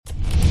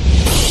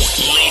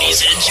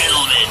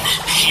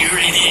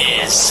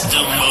is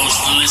the most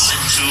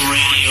listened to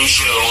radio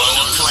show on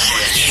the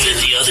planet. Even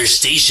the other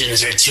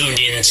stations are tuned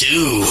in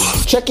too.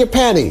 Check your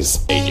panties.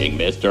 Paging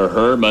Mr.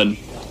 Herman.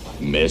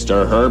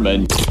 Mr.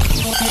 Herman.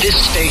 This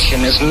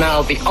station is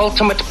now the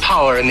ultimate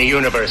power in the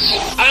universe.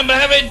 I'm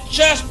having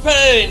chest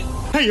pain.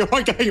 So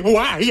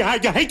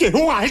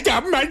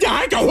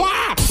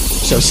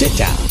sit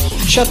down,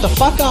 shut the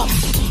fuck up,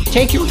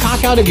 take your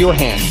cock out of your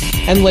hand,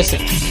 and listen.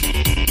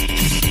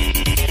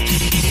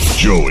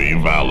 Joey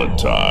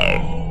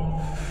Valentine.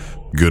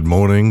 Good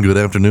morning, good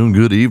afternoon,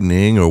 good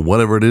evening, or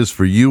whatever it is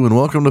for you, and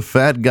welcome to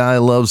Fat Guy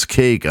Loves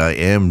Cake. I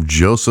am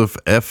Joseph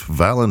F.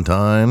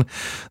 Valentine.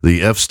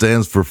 The F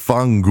stands for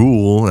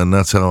Fangool, and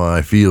that's how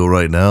I feel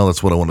right now.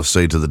 That's what I want to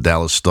say to the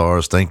Dallas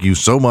Stars. Thank you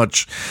so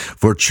much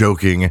for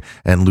choking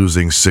and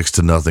losing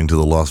 6-0 to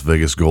the Las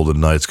Vegas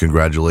Golden Knights.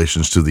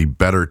 Congratulations to the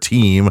better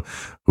team,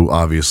 who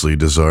obviously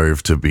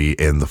deserve to be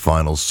in the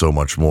finals so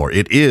much more.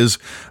 It is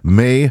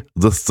May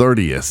the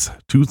 30th,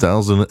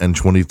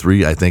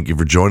 2023. I thank you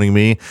for joining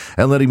me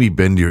and letting me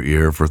bend your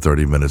ear for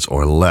 30 minutes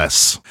or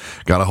less.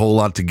 Got a whole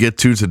lot to get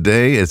to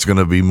today. It's going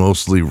to be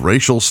mostly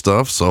racial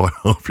stuff, so I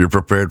hope you're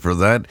prepared for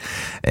that.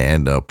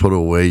 And put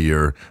away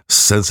your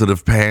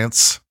sensitive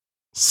pants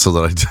so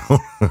that I don't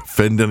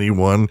offend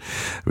anyone,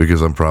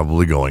 because I'm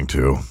probably going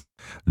to.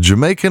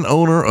 Jamaican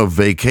owner of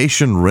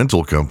vacation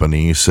rental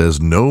company says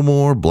no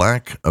more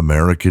Black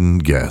American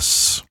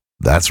guests.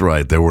 That's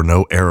right, there were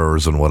no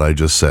errors in what I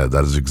just said.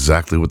 That is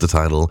exactly what the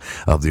title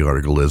of the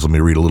article is. Let me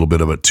read a little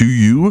bit of it to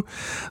you.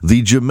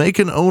 The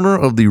Jamaican owner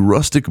of the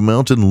Rustic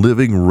Mountain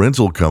Living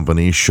rental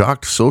company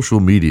shocked social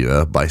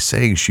media by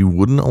saying she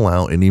wouldn't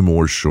allow any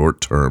more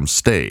short-term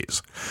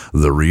stays.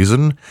 The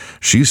reason?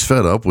 She's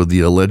fed up with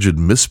the alleged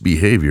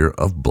misbehavior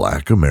of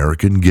Black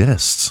American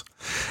guests.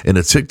 In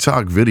a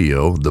TikTok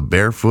video, the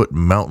Barefoot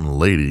Mountain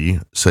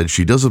Lady said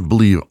she doesn't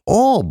believe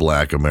all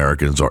Black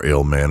Americans are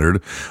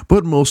ill-mannered,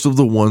 but most of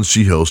the ones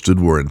she hosted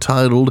were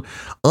entitled,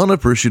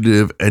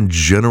 unappreciative, and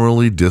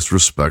generally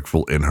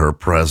disrespectful in her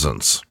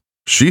presence.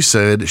 She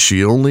said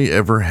she only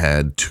ever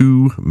had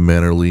 2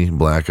 mannerly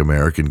Black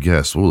American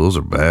guests. Well, those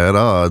are bad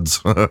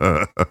odds.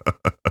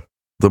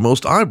 The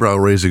most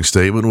eyebrow-raising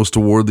statement was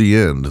toward the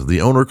end.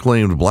 The owner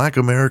claimed Black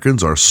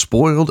Americans are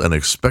spoiled and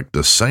expect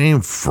the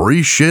same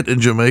free shit in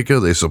Jamaica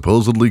they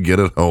supposedly get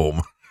at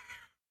home.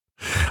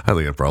 I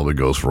think it probably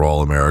goes for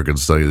all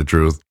Americans, to tell you the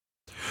truth.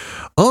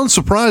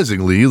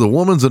 Unsurprisingly, the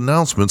woman's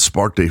announcement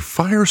sparked a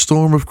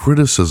firestorm of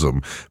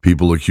criticism.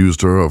 People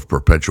accused her of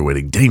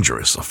perpetuating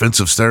dangerous,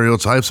 offensive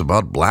stereotypes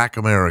about Black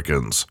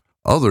Americans.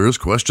 Others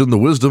questioned the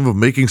wisdom of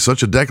making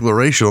such a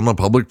declaration on a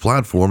public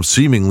platform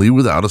seemingly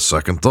without a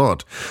second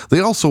thought. They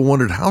also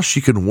wondered how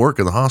she can work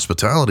in the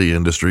hospitality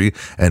industry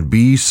and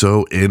be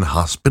so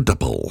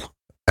inhospitable.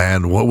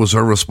 And what was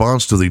her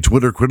response to the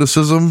Twitter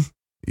criticism?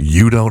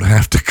 You don't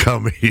have to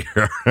come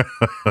here.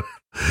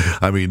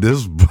 I mean,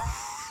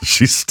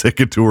 she's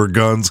sticking to her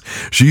guns.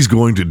 She's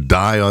going to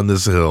die on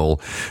this hill.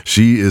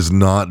 She is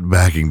not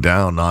backing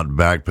down, not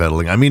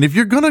backpedaling. I mean, if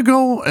you're going to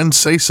go and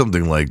say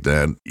something like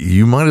that,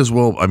 you might as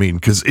well, I mean,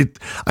 because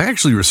I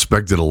actually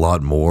respect it a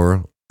lot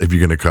more if you're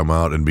going to come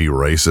out and be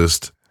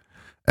racist,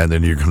 and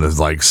then you're going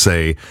to like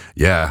say,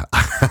 yeah,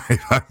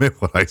 I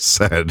meant what I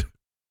said.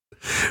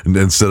 And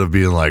instead of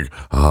being like,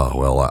 oh,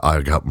 well,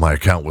 I got my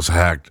account was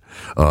hacked,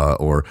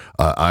 or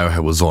I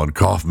was on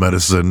cough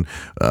medicine,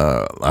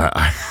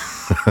 I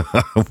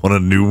want a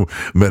new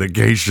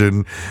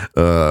medication.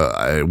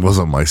 It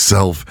wasn't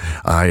myself.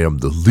 I am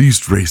the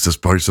least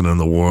racist person in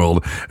the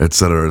world,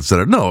 etc.,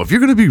 etc. No, if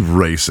you're going to be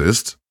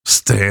racist,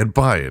 stand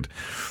by it,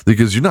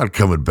 because you're not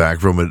coming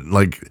back from it.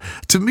 Like,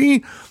 to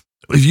me,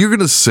 if you're going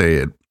to say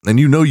it and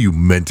you know you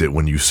meant it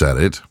when you said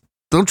it,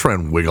 don't try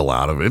and wiggle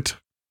out of it.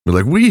 Be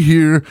like, we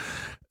here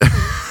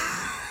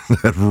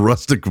at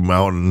Rustic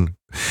Mountain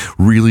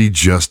really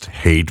just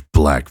hate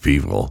Black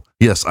people.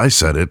 Yes, I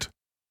said it.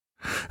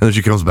 And then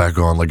she comes back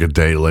on like a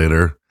day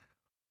later.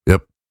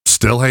 Yep,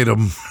 still hate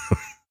them.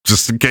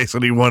 Just in case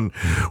anyone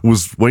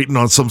was waiting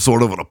on some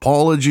sort of an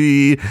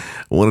apology. I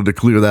wanted to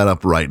clear that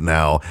up right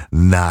now.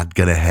 Not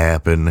gonna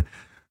happen.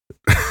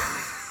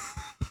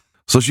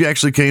 So she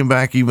actually came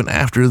back even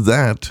after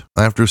that.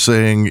 After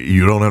saying,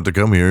 you don't have to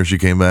come here, she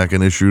came back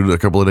and issued a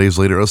couple of days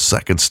later a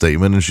second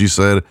statement, and she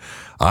said,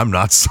 I'm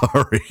not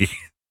sorry.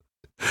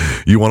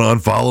 You want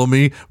to unfollow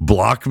me?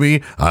 Block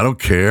me? I don't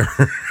care.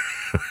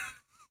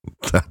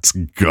 That's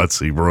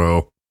gutsy,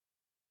 bro.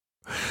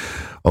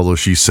 Although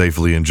she's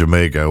safely in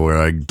Jamaica, where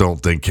I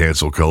don't think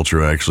cancel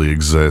culture actually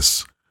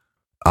exists.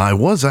 I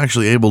was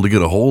actually able to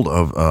get a hold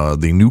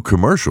of the new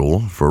commercial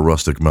for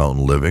Rustic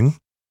Mountain Living.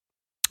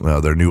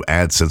 Their new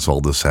ad since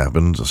all this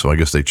happened, so I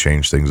guess they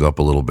changed things up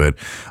a little bit.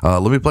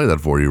 Let me play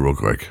that for you real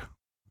quick.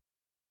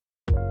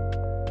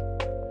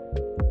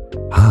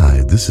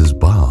 Hi, this is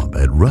Bob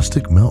at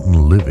Rustic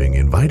Mountain Living,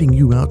 inviting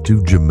you out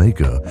to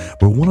Jamaica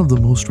for one of the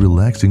most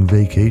relaxing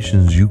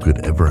vacations you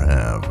could ever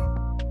have.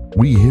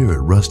 We here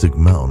at Rustic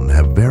Mountain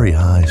have very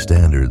high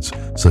standards,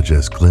 such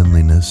as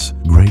cleanliness,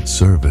 great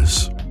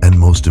service, and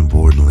most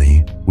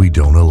importantly, we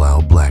don't allow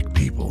Black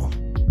people.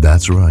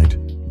 That's right.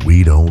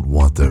 We don't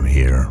want them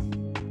here.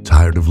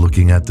 Tired of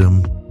looking at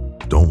them?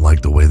 Don't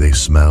like the way they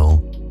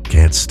smell?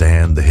 Can't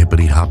stand the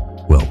hippity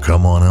hop? Well,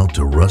 come on out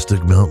to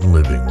Rustic Mountain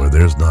Living, where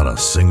there's not a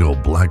single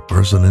black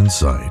person in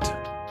sight.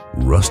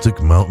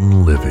 Rustic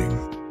Mountain Living.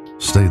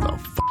 Stay the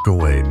fuck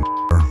away,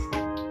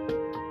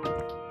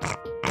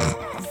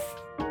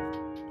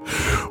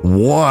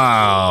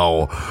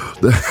 Wow.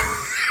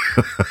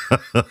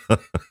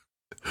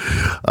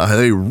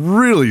 They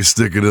really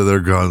sticking to their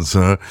guns,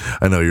 huh?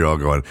 I know you're all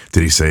going,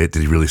 did he say it?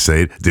 Did he really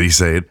say it? Did he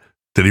say it?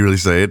 Did he really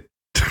say it?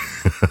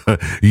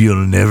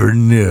 You'll never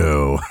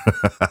know.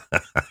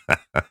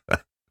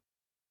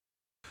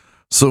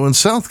 So in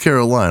South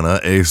Carolina,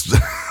 I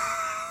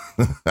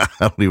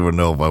don't even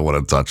know if I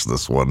want to touch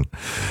this one.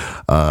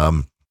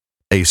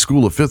 A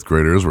school of fifth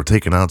graders were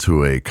taken out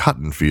to a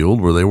cotton field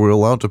where they were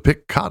allowed to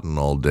pick cotton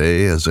all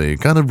day as a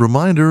kind of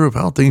reminder of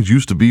how things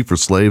used to be for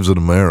slaves in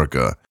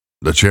America.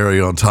 The cherry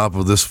on top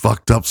of this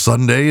fucked up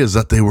Sunday is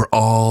that they were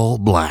all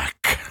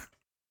black.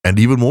 And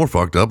even more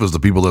fucked up is the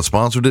people that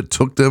sponsored it,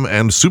 took them,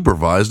 and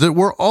supervised it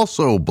were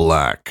also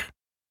black.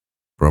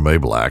 From a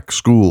black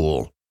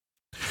school.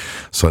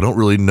 So I don't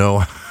really know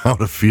how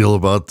to feel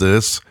about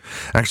this.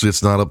 Actually,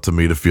 it's not up to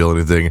me to feel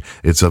anything.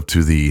 It's up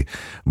to the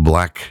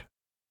black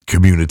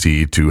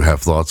community to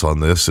have thoughts on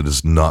this. It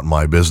is not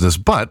my business,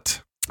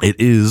 but it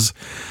is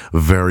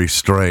very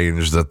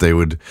strange that they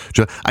would.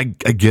 I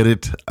get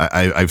it.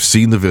 I've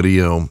seen the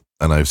video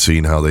and I've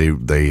seen how they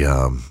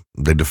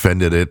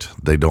defended it.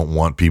 They don't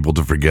want people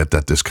to forget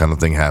that this kind of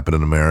thing happened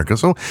in America.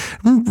 So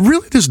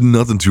really, there's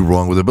nothing too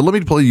wrong with it. But let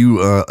me play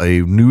you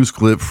a news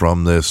clip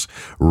from this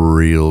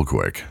real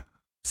quick.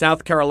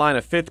 South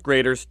Carolina fifth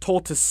graders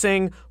told to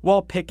sing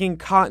while picking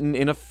cotton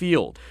in a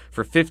field.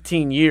 For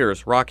 15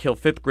 years, Rock Hill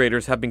fifth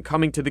graders have been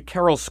coming to the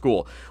Carroll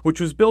School, which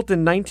was built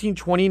in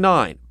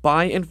 1929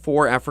 by and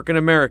for African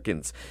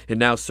Americans. It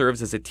now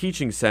serves as a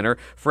teaching center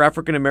for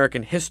African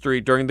American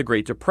history during the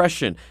Great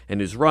Depression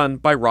and is run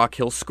by Rock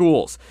Hill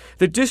Schools.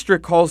 The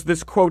district calls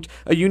this, quote,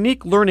 a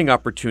unique learning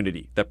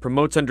opportunity that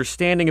promotes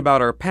understanding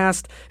about our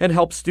past and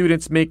helps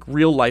students make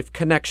real-life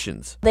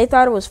connections. They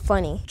thought it was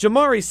funny.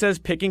 Jamari says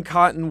picking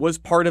cotton was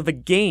part of a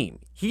game.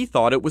 He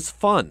thought it was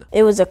fun.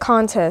 It was a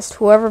contest.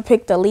 Whoever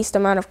picked the least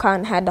amount of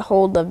cotton had to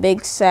hold the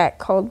big sack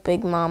called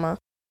Big Mama.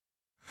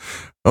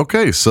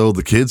 Okay, so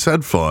the kids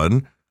had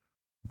fun.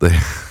 They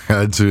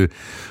had to,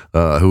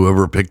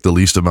 whoever picked the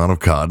least amount of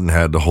cotton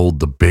had to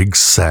hold the big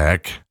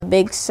sack.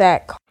 Big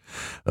sack.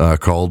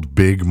 Called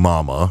Big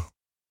Mama.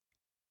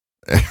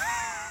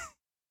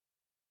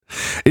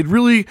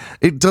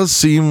 It does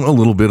seem a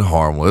little bit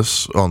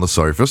harmless on the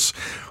surface.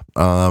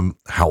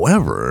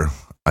 However,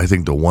 I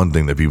think the one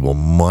thing that people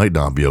might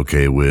not be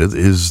okay with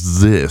is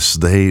this.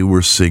 They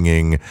were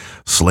singing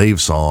slave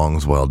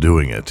songs while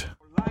doing it.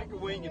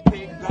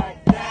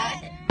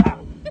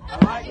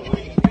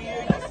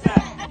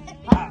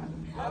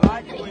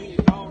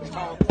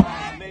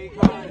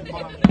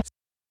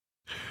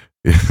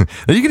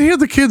 And you can hear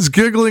the kids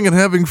giggling and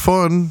having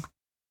fun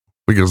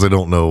because they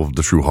don't know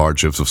the true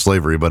hardships of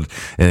slavery. But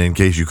in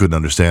case you couldn't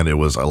understand, it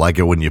was, I like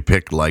it when you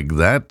pick like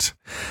that.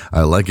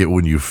 I like it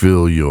when you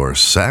fill your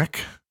sack.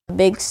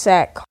 Big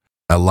sack.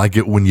 I like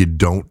it when you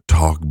don't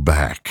talk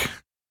back.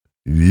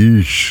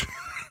 Yeesh.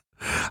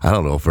 I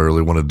don't know if I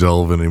really want to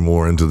delve any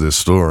more into this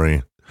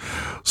story.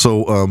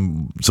 So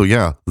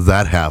yeah,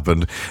 that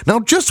happened. Now,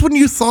 just when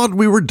you thought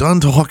we were done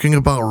talking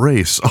about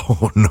race,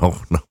 oh, no.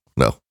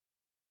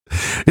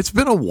 It's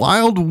been a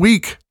wild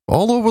week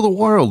all over the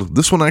world.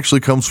 This one actually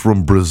comes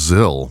from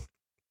Brazil.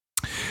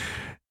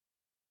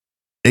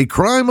 A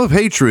crime of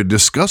hatred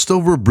discussed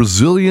over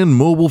Brazilian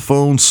mobile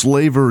phone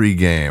slavery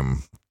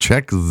game.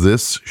 Check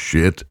this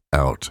shit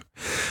out.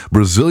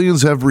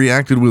 Brazilians have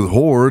reacted with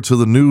horror to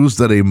the news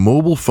that a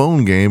mobile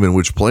phone game in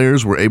which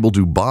players were able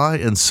to buy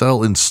and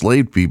sell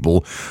enslaved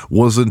people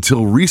was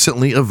until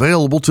recently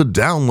available to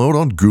download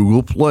on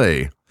Google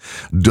Play.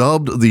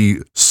 Dubbed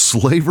the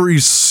Slavery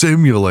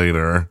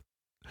Simulator.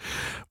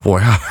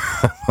 Boy,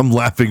 I'm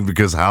laughing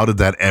because how did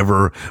that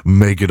ever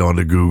make it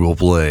onto Google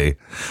Play?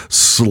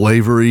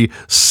 Slavery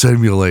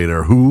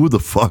Simulator. Who the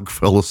fuck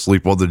fell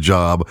asleep on the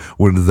job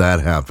when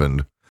that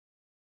happened?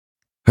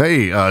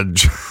 Hey,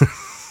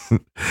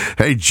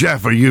 hey,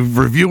 Jeff, are you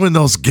reviewing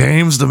those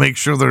games to make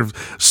sure they're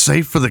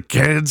safe for the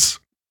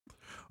kids?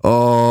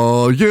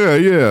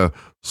 Yeah.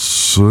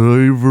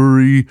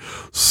 Slavery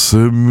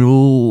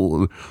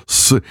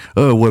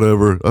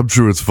whatever. I'm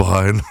sure it's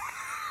fine.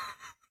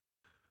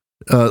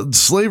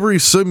 Slavery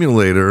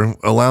Simulator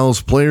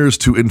allows players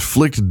to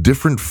inflict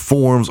different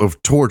forms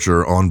of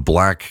torture on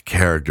black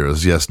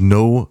characters. Yes,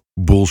 no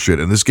bullshit.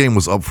 And this game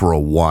was up for a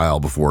while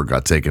before it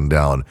got taken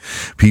down.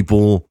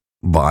 People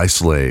buy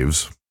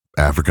slaves,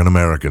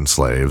 African-American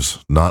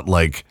slaves, not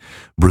like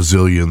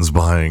Brazilians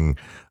buying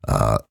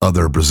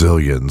other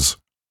Brazilians.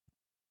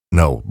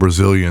 No,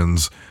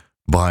 Brazilians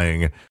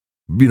buying,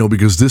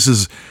 because this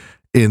is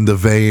in the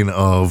vein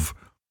of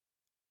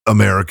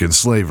American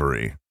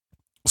slavery.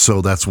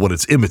 So that's what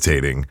it's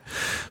imitating.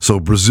 So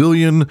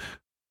Brazilian,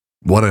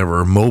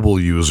 mobile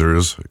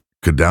users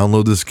could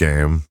download this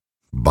game,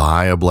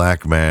 buy a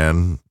black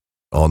man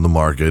on the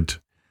market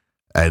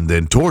and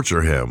then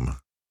torture him.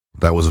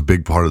 That was a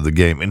big part of the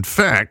game. In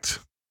fact,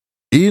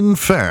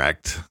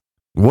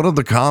 one of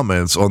the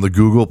comments on the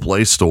Google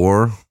Play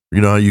Store,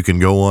 you know how you can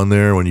go on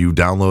there when you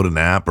download an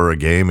app or a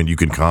game and you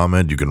can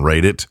comment, you can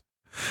rate it,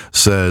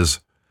 says,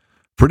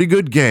 pretty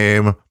good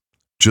game,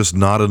 just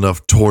not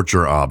enough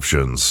torture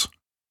options.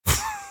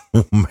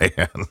 Oh,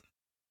 man.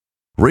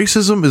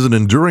 Racism is an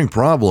enduring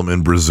problem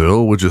in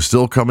Brazil, which is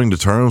still coming to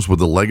terms with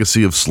the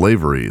legacy of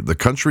slavery. The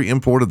country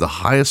imported the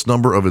highest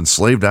number of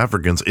enslaved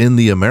Africans in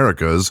the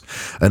Americas,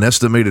 an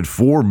estimated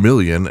 4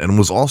 million, and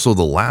was also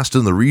the last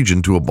in the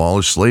region to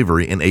abolish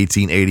slavery in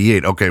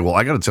 1888. Okay, well,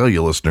 I got to tell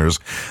you, listeners,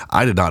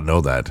 I did not know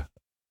that.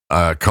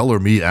 Color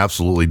me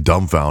absolutely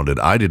dumbfounded.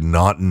 I did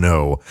not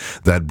know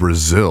that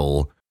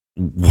Brazil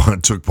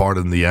took part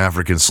in the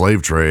African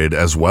slave trade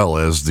as well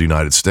as the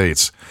United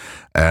States.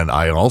 And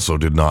I also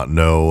did not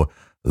know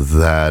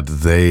that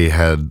they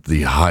had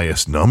the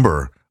highest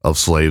number of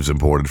slaves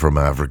imported from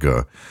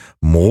Africa,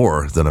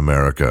 more than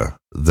America.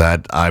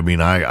 That, I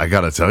mean, I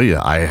got to tell you,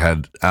 I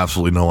had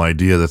absolutely no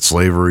idea that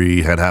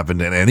slavery had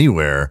happened in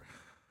anywhere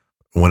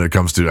when it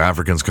comes to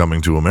Africans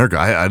coming to America.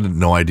 I had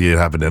no idea it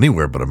happened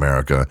anywhere but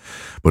America.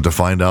 But to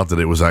find out that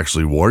it was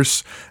actually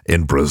worse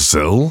in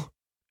Brazil,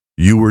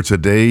 you were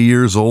today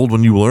years old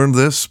when you learned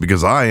this,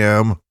 because I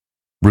am.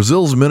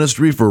 Brazil's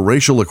Ministry for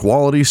Racial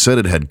Equality said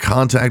it had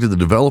contacted the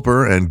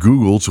developer and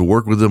Google to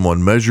work with them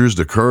on measures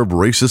to curb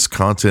racist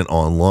content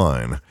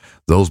online.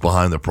 Those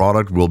behind the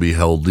product will be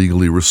held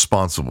legally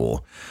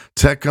responsible.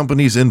 Tech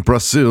companies in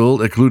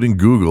Brazil, including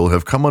Google,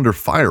 have come under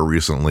fire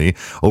recently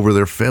over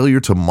their failure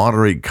to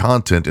moderate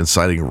content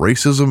inciting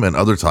racism and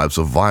other types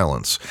of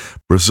violence.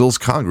 Brazil's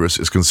Congress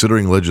is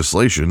considering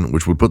legislation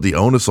which would put the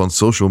onus on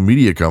social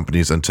media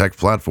companies and tech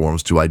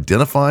platforms to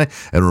identify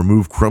and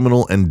remove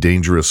criminal and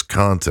dangerous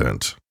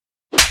content.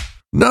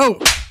 No!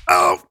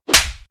 Oh!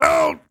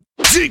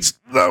 Jeez!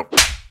 No!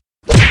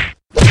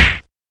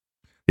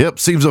 Yep,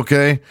 seems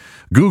okay.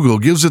 Google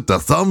gives it the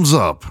thumbs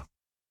up.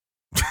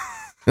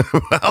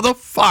 How the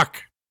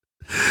fuck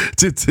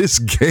did this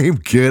game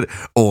get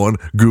on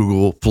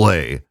Google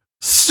Play?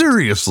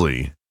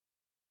 Seriously.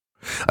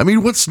 I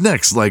mean, what's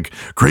next? Like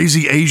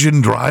Crazy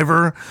Asian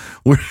Driver?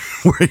 Where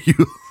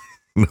you...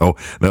 Nope,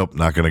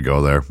 not going to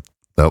go there.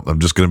 Nope, I'm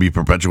just going to be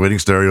perpetuating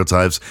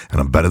stereotypes, and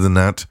I'm better than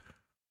that.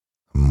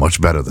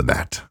 Much better than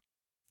that.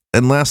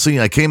 And lastly,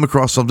 I came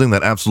across something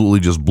that absolutely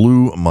just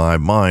blew my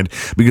mind,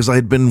 because I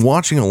had been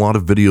watching a lot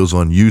of videos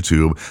on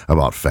YouTube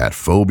about fat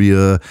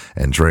phobia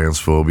and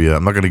transphobia.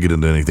 I'm not going to get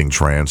into anything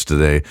trans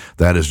today.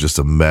 That is just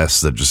a mess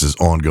that just is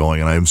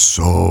ongoing, and I am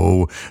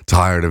so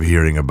tired of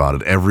hearing about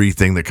it.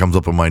 Everything that comes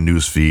up on my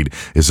news feed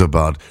is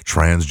about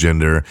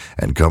transgender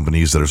and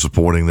companies that are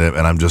supporting them,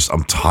 and I'm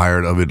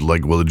tired of it.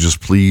 Like, will it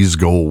just please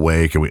go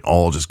away? Can we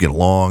all just get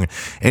along?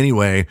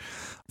 Anyway,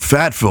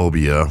 fat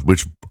phobia,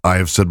 which I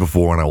have said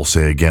before, and I will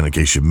say again in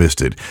case you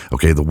missed it.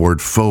 Okay, the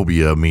word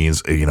phobia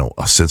means,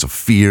 a sense of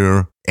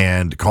fear,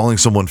 and calling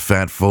someone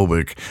fat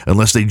phobic,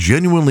 unless they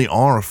genuinely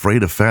are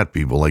afraid of fat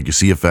people, like you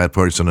see a fat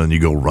person and you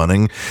go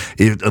running,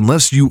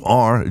 unless you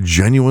are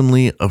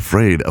genuinely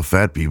afraid of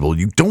fat people,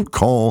 you don't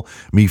call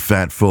me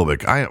fat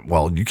phobic.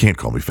 You can't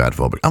call me fat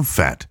phobic. I'm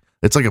fat.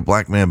 It's like a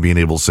black man being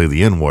able to say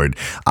the N-word.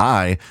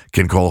 I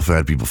can call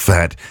fat people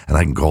fat, and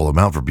I can call them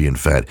out for being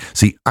fat.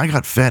 See, I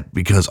got fat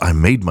because I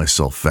made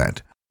myself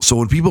fat. So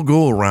when people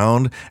go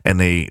around and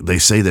they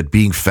say that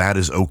being fat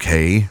is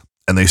okay,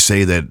 and they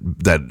say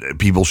that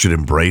people should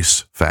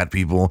embrace fat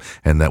people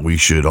and that we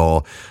should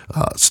all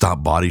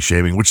stop body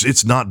shaming, which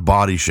it's not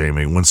body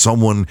shaming when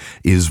someone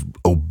is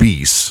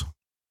obese,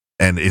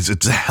 and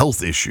it's a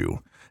health issue.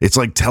 It's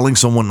like telling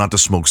someone not to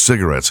smoke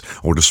cigarettes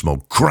or to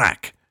smoke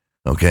crack.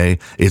 Okay,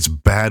 it's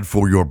bad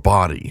for your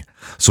body.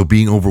 So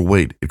being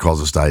overweight, it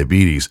causes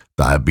diabetes,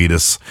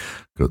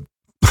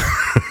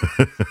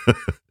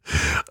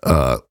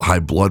 high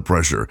blood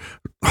pressure,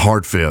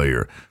 heart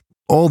failure,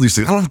 all these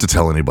things. I don't have to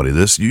tell anybody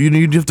this.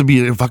 You'd have to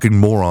be a fucking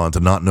moron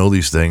to not know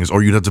these things,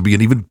 or you'd have to be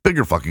an even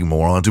bigger fucking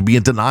moron to be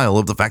in denial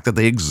of the fact that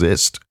they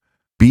exist.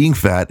 Being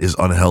fat is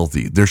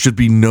unhealthy. There should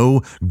be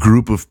no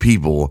group of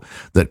people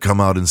that come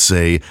out and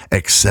say,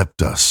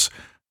 accept us,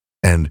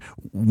 and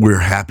we're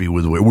happy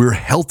with the way we're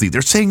healthy.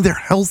 They're saying they're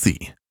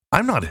healthy.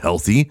 I'm not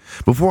healthy.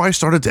 Before I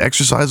started to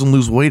exercise and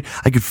lose weight,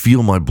 I could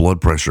feel my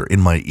blood pressure in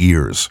my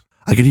ears.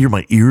 I could hear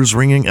my ears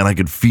ringing, and I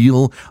could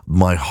feel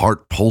my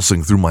heart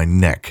pulsing through my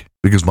neck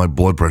because my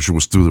blood pressure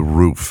was through the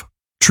roof.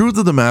 Truth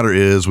of the matter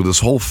is, with this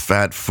whole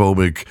fat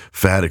phobic,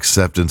 fat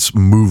acceptance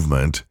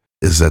movement,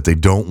 is that they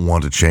don't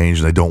want to change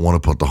and they don't want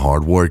to put the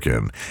hard work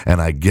in.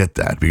 And I get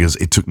that, because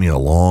it took me a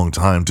long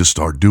time to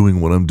start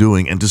doing what I'm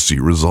doing and to see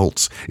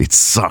results. It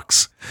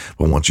sucks.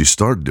 But once you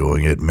start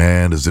doing it,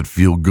 man, does it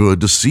feel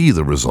good to see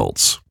the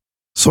results.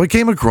 So I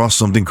came across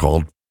something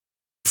called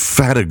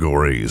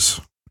Fatagories.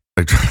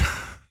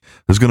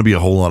 There's going to be a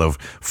whole lot of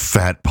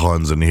fat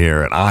puns in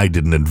here, and I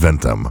didn't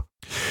invent them.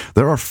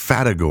 There are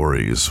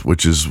Fatagories,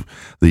 which is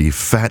the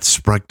fat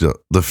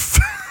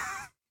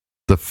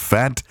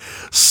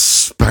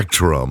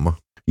spectrum,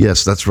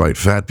 Yes, that's right.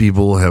 Fat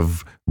people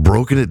have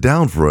broken it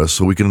down for us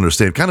so we can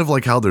understand. Kind of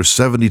like how there's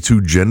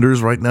 72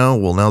 genders right now.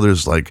 Well, now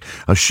there's like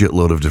a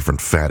shitload of different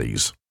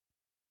fatties.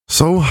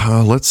 So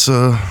let's,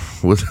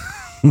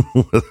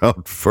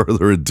 without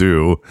further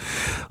ado,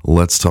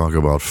 let's talk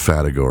about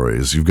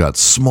categories. You've got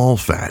small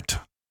fat.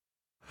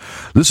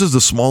 This is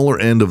the smaller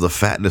end of the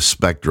fatness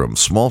spectrum.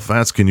 Small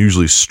fats can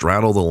usually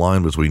straddle the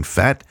line between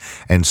fat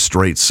and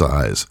straight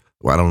size.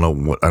 Well, I don't know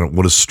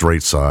what is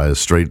straight size.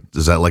 Straight,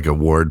 is that like a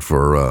word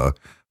for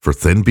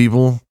thin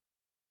people?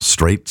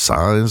 Straight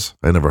size?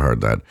 I never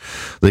heard that.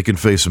 They can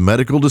face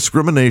medical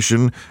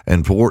discrimination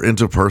and poor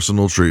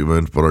interpersonal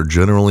treatment, but are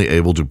generally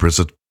able to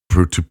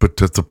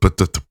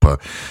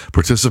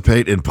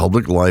participate in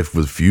public life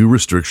with few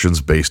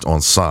restrictions based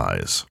on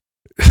size.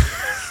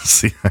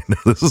 See, I know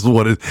this is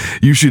what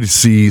you should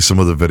see some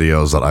of the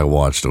videos that I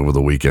watched over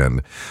the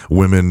weekend.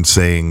 Women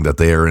saying that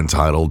they are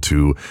entitled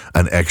to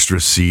an extra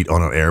seat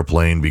on an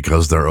airplane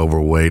because they're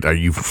overweight. Are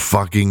you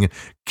fucking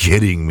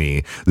kidding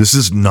me? This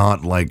is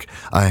not like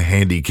a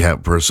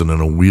handicapped person in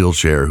a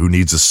wheelchair who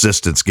needs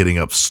assistance getting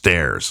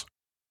upstairs.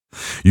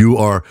 You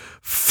are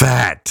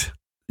fat.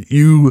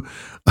 You,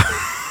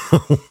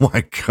 oh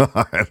my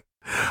God.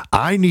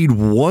 I need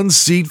one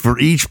seat for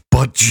each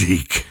butt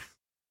cheek.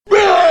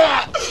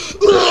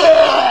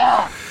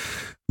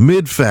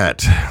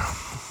 Mid-fat.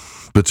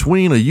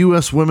 Between a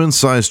U.S. woman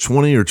size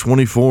 20 or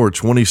 24 or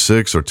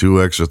 26 or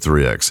 2X or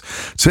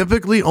 3X.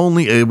 Typically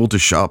only able to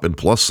shop in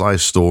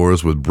plus-size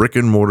stores with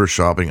brick-and-mortar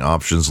shopping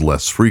options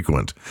less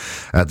frequent.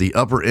 At the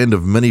upper end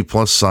of many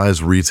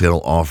plus-size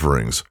retail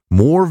offerings.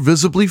 More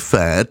visibly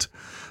fat,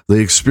 they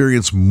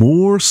experience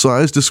more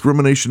size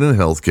discrimination in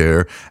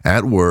healthcare,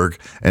 at work,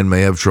 and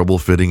may have trouble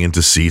fitting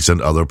into seats and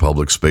other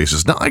public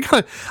spaces. Now, I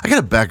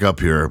gotta back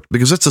up here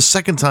because that's the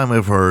second time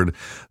I've heard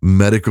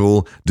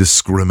medical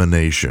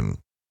discrimination.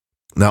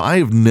 Now, I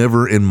have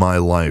never in my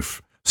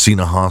life seen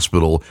a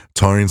hospital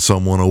turning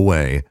someone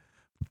away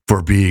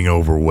for being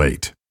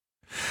overweight.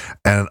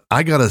 And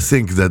I gotta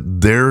think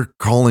that they're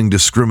calling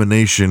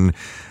discrimination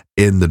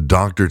in the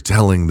doctor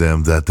telling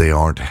them that they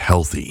aren't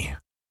healthy.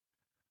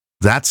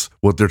 That's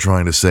what they're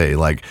trying to say.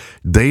 Like,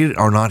 they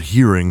are not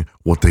hearing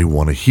what they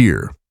want to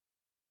hear.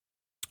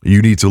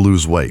 You need to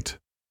lose weight.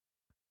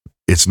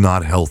 It's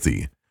not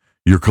healthy.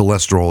 Your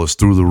cholesterol is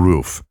through the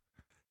roof.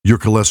 Your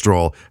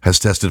cholesterol has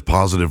tested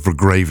positive for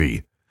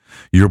gravy.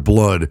 Your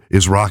blood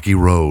is rocky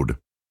road.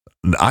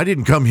 I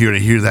didn't come here to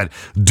hear that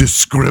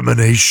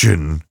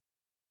discrimination.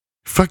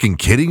 Fucking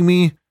kidding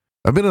me?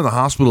 I've been in the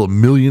hospital a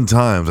million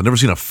times. I've never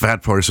seen a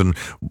fat person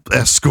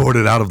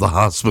escorted out of the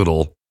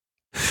hospital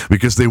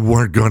because they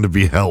weren't going to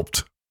be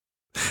helped.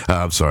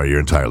 I'm sorry, you're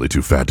entirely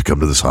too fat to come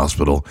to this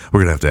hospital.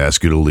 We're going to have to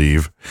ask you to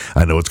leave.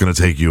 I know it's going to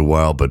take you a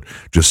while, but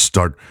just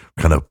start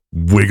kind of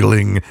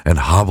wiggling and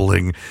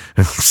hobbling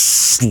and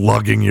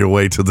slugging your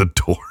way to the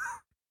door.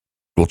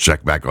 We'll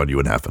check back on you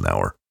in half an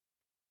hour.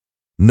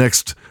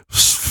 Next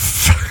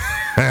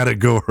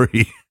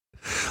category,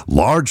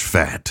 large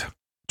fat.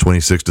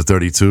 26 to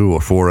 32 or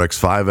 4X,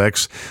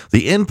 5X,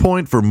 the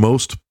endpoint for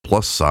most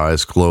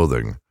plus-size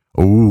clothing.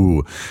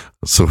 Ooh,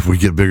 so if we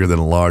get bigger than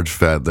a large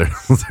fat,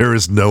 there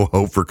is no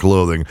hope for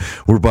clothing.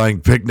 We're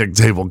buying picnic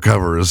table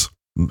covers.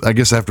 I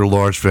guess after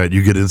large fat,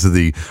 you get into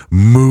the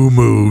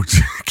moo-moo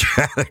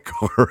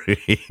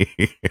category.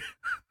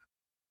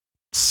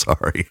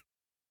 Sorry.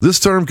 This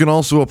term can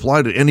also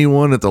apply to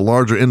anyone at the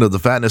larger end of the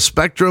fatness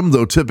spectrum,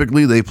 though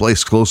typically they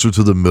place closer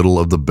to the middle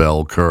of the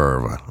bell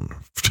curve.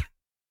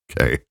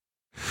 Okay.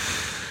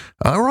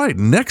 All right,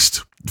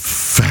 next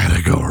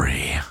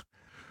category.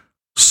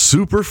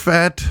 Super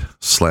fat /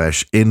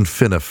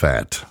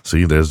 infinifat.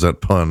 See, there's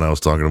that pun I was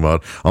talking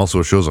about.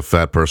 Also, it shows a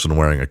fat person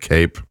wearing a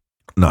cape.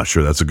 Not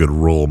sure that's a good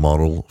role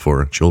model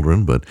for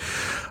children, but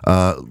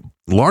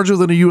larger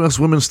than a U.S.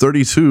 woman's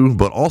 32,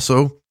 but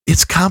also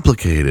it's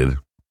complicated.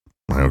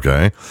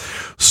 Okay.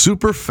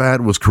 Super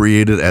fat was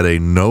created at a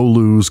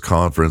no-lose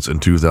conference in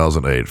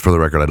 2008. For the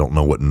record, I don't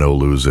know what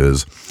no-lose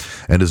is,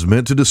 and is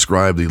meant to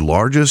describe the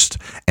largest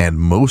and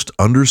most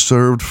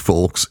underserved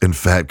folks in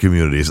fat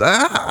communities.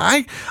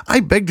 I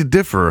beg to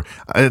differ.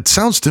 It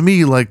sounds to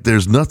me like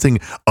there's nothing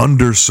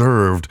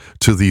underserved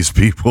to these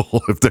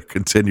people if they're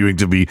continuing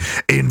to be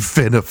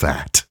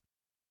infinifat.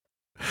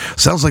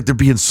 Sounds like they're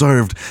being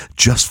served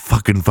just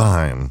fucking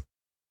fine.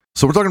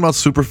 So we're talking about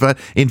super fat.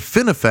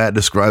 Infinifat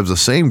describes the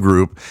same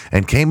group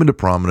and came into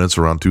prominence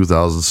around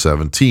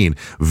 2017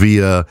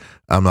 via,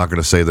 I'm not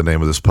going to say the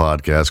name of this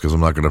podcast because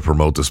I'm not going to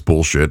promote this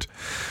bullshit.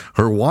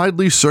 Her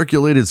widely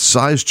circulated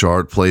size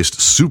chart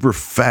placed super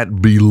fat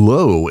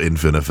below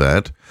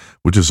Infinifat,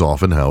 which is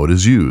often how it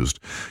is used.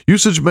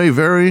 Usage may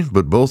vary,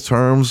 but both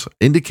terms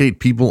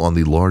indicate people on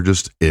the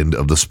largest end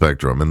of the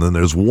spectrum. And then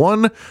there's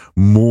one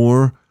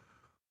more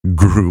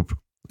group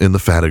in the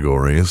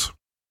categories,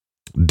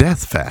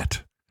 death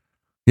fat.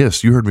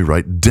 Yes, you heard me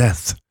right.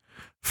 Death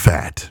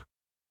fat.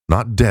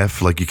 Not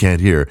deaf, like you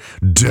can't hear.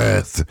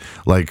 Death,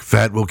 like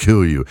fat will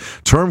kill you.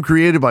 Term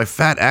created by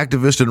fat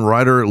activist and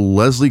writer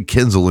Leslie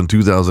Kinzel in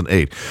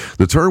 2008.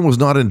 The term was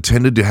not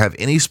intended to have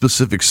any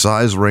specific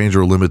size range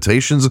or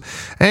limitations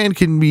and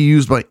can be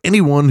used by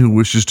anyone who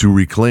wishes to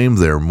reclaim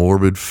their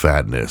morbid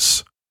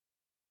fatness.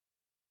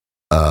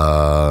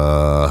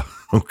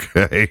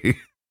 Okay.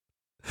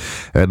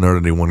 Hadn't heard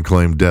anyone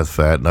claim death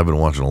fat, and I've been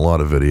watching a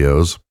lot of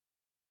videos.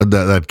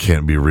 That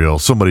can't be real.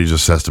 Somebody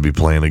just has to be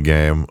playing a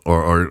game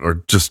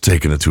or just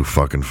taking it too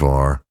fucking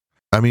far.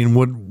 I mean,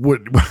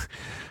 what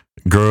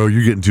girl,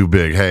 you're getting too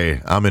big.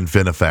 Hey, I'm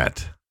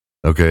infinifat.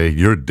 Okay,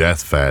 you're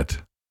death fat.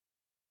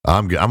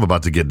 I'm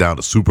about to get down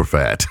to super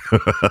fat.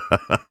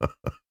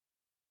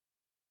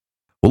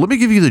 Well, let me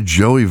give you the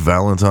Joey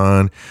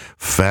Valentine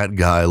Fat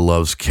Guy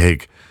Loves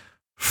Cake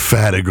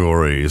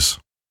categories.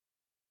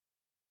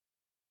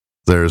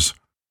 There's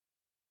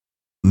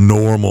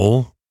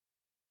normal.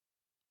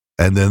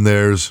 And then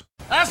there's...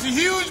 That's a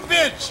huge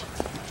bitch!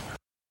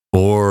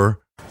 Or...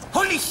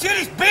 Holy shit,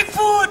 it's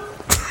Bigfoot!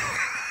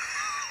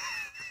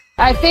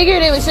 I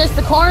figured it was just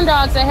the corn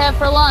dogs I have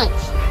for lunch.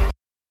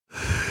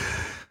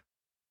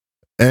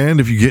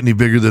 And if you get any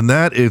bigger than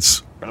that,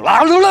 it's...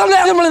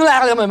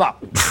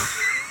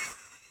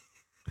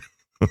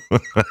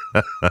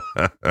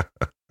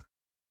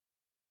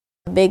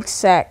 Big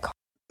sack.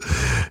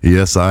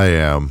 Yes, I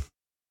am.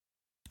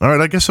 All right,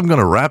 I guess I'm going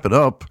to wrap it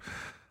up.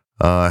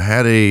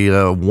 Had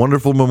a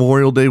wonderful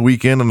Memorial Day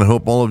weekend, and I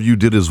hope all of you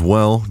did as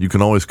well. You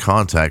can always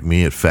contact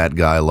me at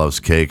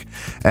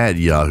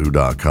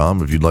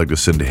fatguylovescake@yahoo.com if you'd like to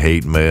send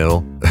hate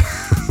mail.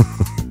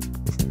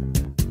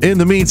 In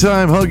the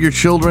meantime, hug your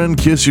children,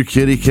 kiss your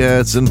kitty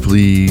cats, and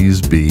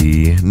please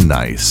be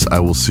nice.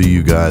 I will see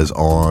you guys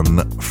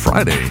on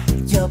Friday.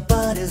 Your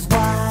butt is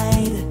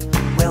wide,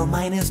 well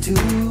mine is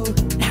too.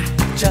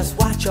 Just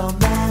watch your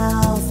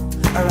mouth,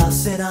 or I'll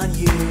sit on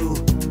you.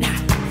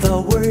 The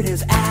word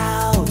is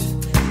out,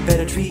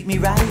 better treat me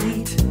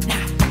right,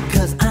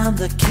 'cause I'm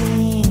the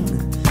king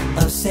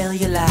of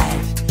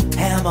cellulite.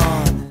 Ham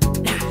on,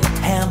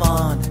 ham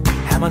on,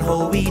 ham on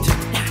whole wheat,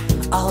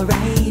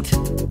 alright.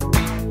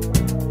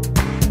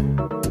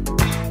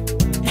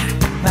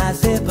 My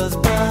zippers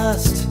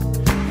bust,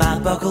 my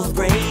buckles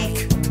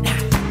break,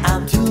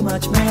 I'm too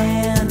much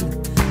man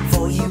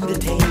for you to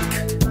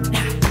take.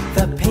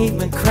 The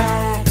pavement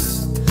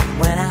cracks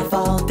when I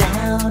fall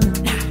down,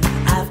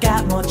 I've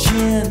got more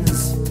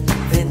chins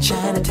than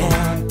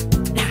Chinatown.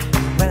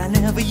 But I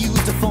never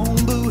used a phone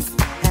booth,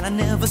 and I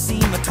never see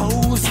my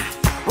toes.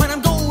 When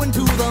I'm going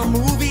to the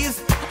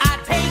movies, I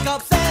take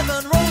up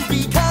 7 rows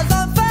because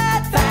I'm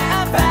fat, fat,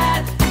 I'm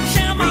fat.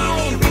 Come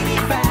on, really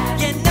fat.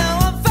 You know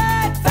I'm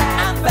fat, fat,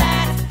 I'm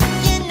fat.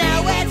 You know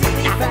it's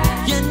really fat.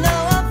 You know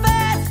I'm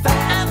fat,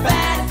 fat, I'm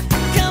fat.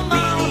 Come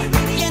on,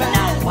 you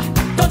know.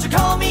 Don't you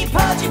call me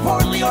pudgy,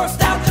 portly, or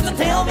stout, 'cause you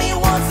tell me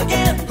once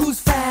again who's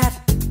fat.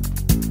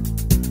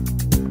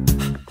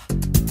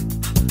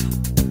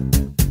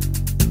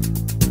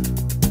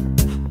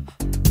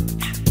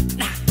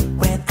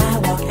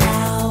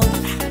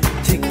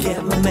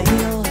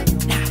 Mail.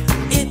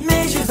 It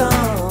measures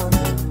on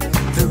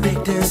the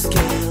Richter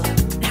scale.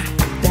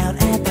 Down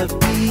at the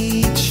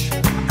beach,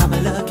 I'm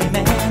a lucky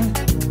man.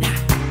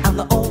 I'm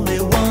the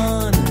only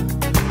one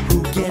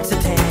who gets a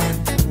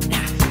tan.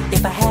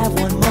 If I have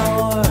one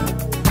more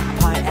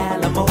pie a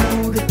la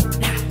mode,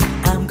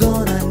 I'm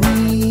gonna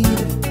need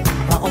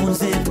my own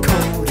zip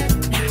code.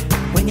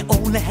 When you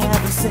only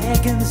have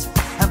seconds,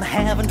 I'm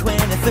having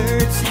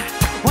 23rds.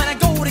 When I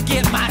go to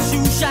get my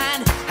shoe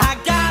shine, I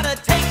gotta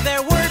take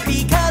their word.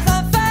 Because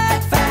I'm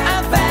fat, fat,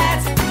 I'm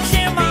fat.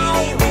 Come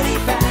on, really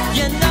fat.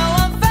 You know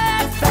I'm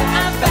fat, fat,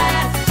 I'm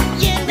fat.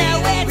 You know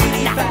it,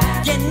 really fat.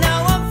 You know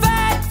I'm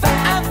fat, fat,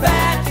 I'm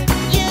fat.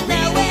 You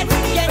know it,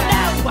 you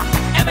know.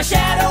 And my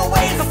shadow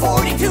weighs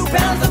 42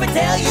 pounds. Let me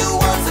tell you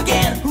once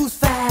again who's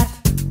fat.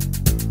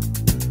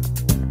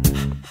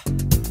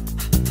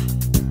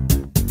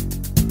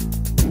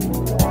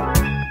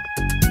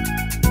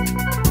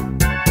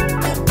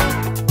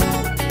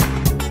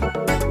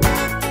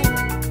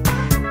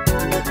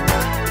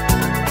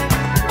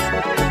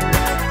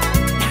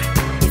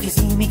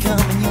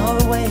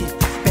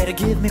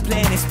 Give me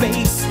plenty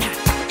space.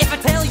 If I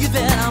tell you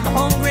that I'm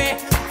hungry,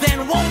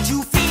 then won't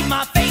you feed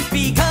my face?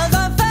 Because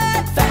I'm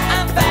fat, fat,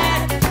 I'm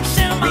fat.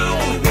 Come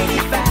on, really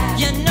fat.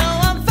 You know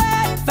I'm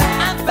fat, fat,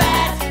 I'm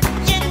fat.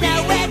 You know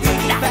it,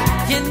 really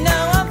fat. You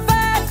know I'm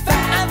fat,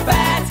 fat, I'm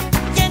fat.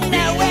 You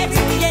know it,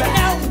 you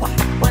know.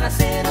 When I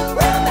sit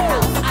around the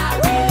house, I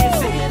really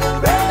sit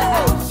around the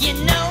house. You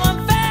know I'm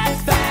fat,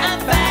 fat, I'm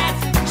fat.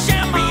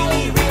 Come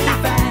on, really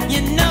fat.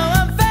 You know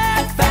I'm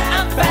fat, fat,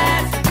 I'm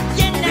fat.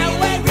 You know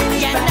it,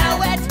 you know.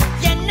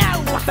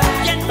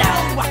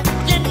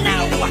 You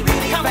know,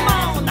 come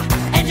on.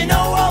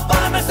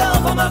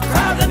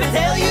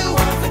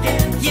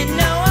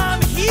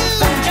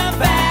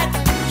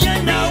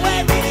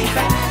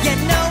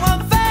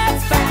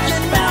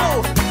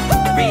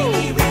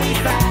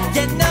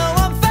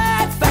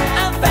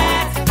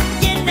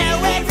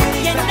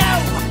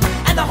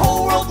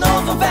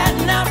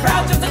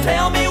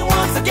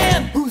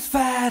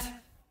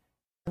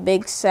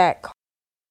 big sack